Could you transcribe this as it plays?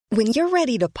When you're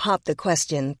ready to pop the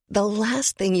question, the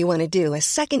last thing you want to do is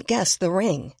second-guess the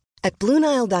ring. At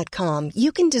BlueNile.com,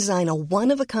 you can design a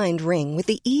one-of-a-kind ring with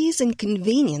the ease and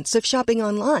convenience of shopping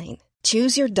online.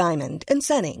 Choose your diamond and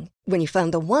setting. When you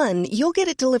find the one, you'll get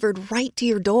it delivered right to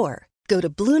your door. Go to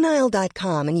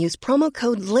BlueNile.com and use promo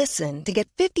code LISTEN to get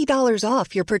 $50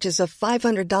 off your purchase of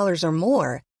 $500 or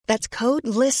more. That's code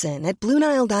LISTEN at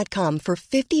BlueNile.com for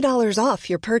 $50 off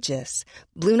your purchase.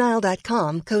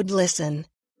 BlueNile.com, code LISTEN.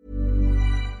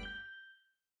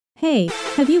 Hey,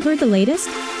 have you heard the latest?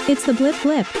 It's the Blip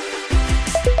Blip.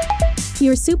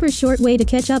 Your super short way to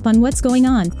catch up on what's going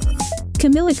on.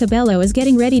 Camilla Cabello is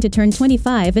getting ready to turn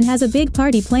 25 and has a big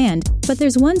party planned, but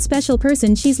there's one special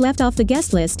person she's left off the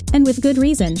guest list, and with good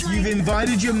reason. You've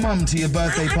invited your mum to your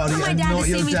birthday party and not your dad. I want my dad to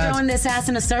see me throwing this ass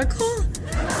in a circle.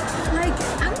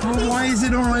 Why is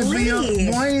it all right for you?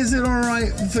 Why is it all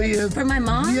right for you? For my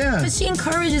mom? Yeah. Because she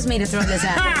encourages me to throw this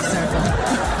ass in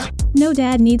a circle. No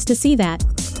dad needs to see that.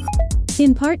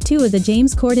 In part 2 of the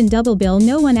James Corden double bill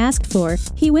no one asked for,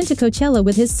 he went to Coachella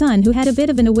with his son who had a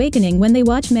bit of an awakening when they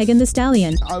watched Megan Thee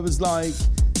Stallion. I was like,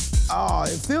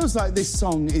 it feels like this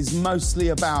song is mostly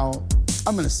about,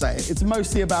 I'm going to say it, it's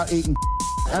mostly about eating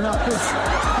and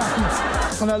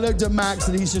I looked at Max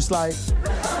and he's just like,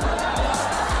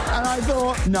 and I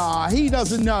thought, nah, he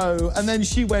doesn't know. And then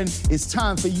she went, it's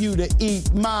time for you to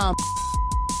eat my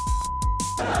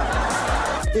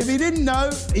If he didn't know,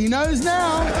 he knows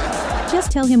now. Just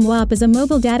tell him WAP is a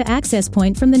mobile data access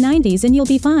point from the 90s and you'll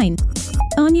be fine.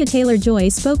 Anya Taylor-Joy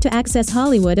spoke to Access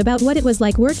Hollywood about what it was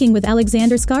like working with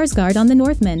Alexander Skarsgård on The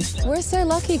Northman. We're so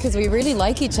lucky because we really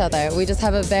like each other. We just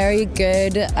have a very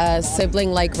good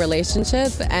sibling-like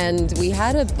relationship, and we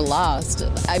had a blast.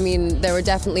 I mean, there were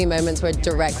definitely moments where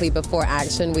directly before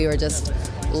action we were just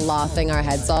laughing our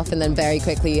heads off, and then very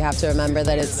quickly you have to remember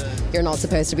that you're not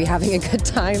supposed to be having a good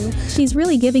time. She's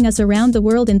really giving us around the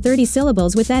world in 30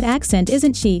 syllables with that accent,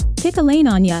 isn't she? Pick a lane,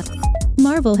 Anya.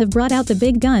 Marvel have brought out the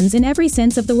big guns in every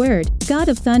sense of the word. God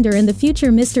of Thunder and the future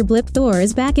Mr. Blip Thor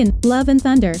is back in Love and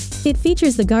Thunder. It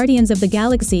features the Guardians of the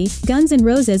Galaxy, Guns N'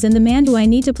 Roses, and the man do I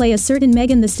need to play a certain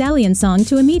Megan Thee Stallion song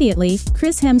to immediately,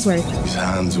 Chris Hemsworth. These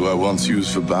hands were once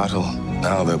used for battle,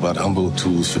 now they're but humble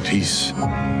tools for peace.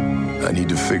 I need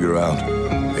to figure out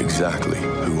exactly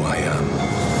who I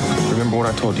am. Remember what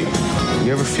I told you?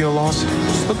 You ever feel lost?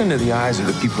 Just look into the eyes of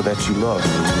the people that you love.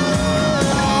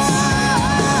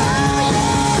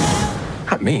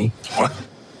 Not me. What?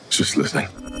 Just listening.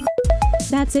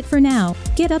 That's it for now.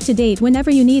 Get up to date whenever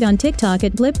you need on TikTok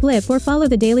at Blip Blip or follow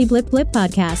the Daily Blip Blip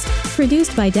podcast.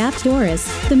 Produced by Daft Doris,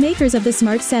 the makers of the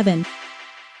Smart 7.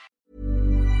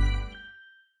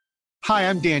 Hi,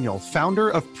 I'm Daniel, founder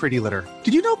of Pretty Litter.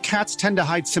 Did you know cats tend to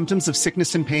hide symptoms of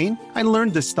sickness and pain? I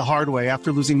learned this the hard way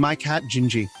after losing my cat,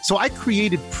 Gingy. So I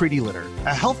created Pretty Litter,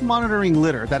 a health monitoring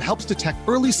litter that helps detect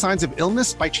early signs of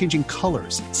illness by changing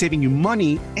colors, saving you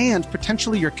money and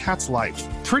potentially your cat's life.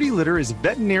 Pretty Litter is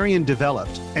veterinarian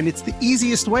developed, and it's the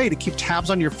easiest way to keep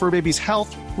tabs on your fur baby's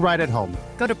health right at home.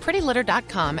 Go to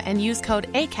prettylitter.com and use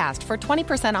code ACAST for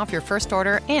 20% off your first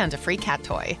order and a free cat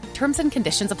toy. Terms and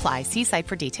conditions apply. See site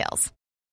for details.